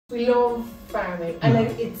We love farming, and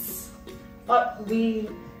it's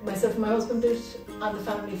myself and my husband built on the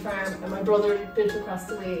family farm, and my brother built across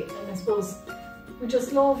the way. And I suppose we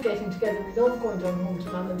just love getting together. We love going down home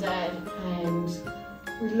to mum and dad, and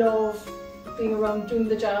we love being around doing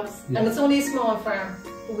the jobs. And it's only a small farm,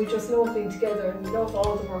 but we just love being together, and we love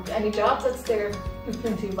all the work. Any job that's there, we've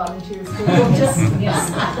plenty of volunteers.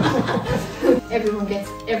 Everyone gets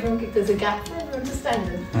there's a gap for everyone to stand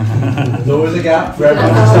in. There's always a gap for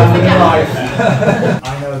everyone to stand in life.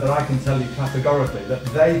 I know that I can tell you categorically that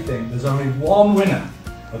they think there's only one winner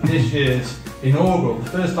of this year's inaugural, the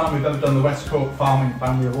first time we've ever done the West Cork Farming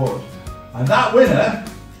Family Award. And that winner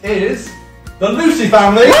is the Lucey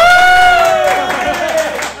Family.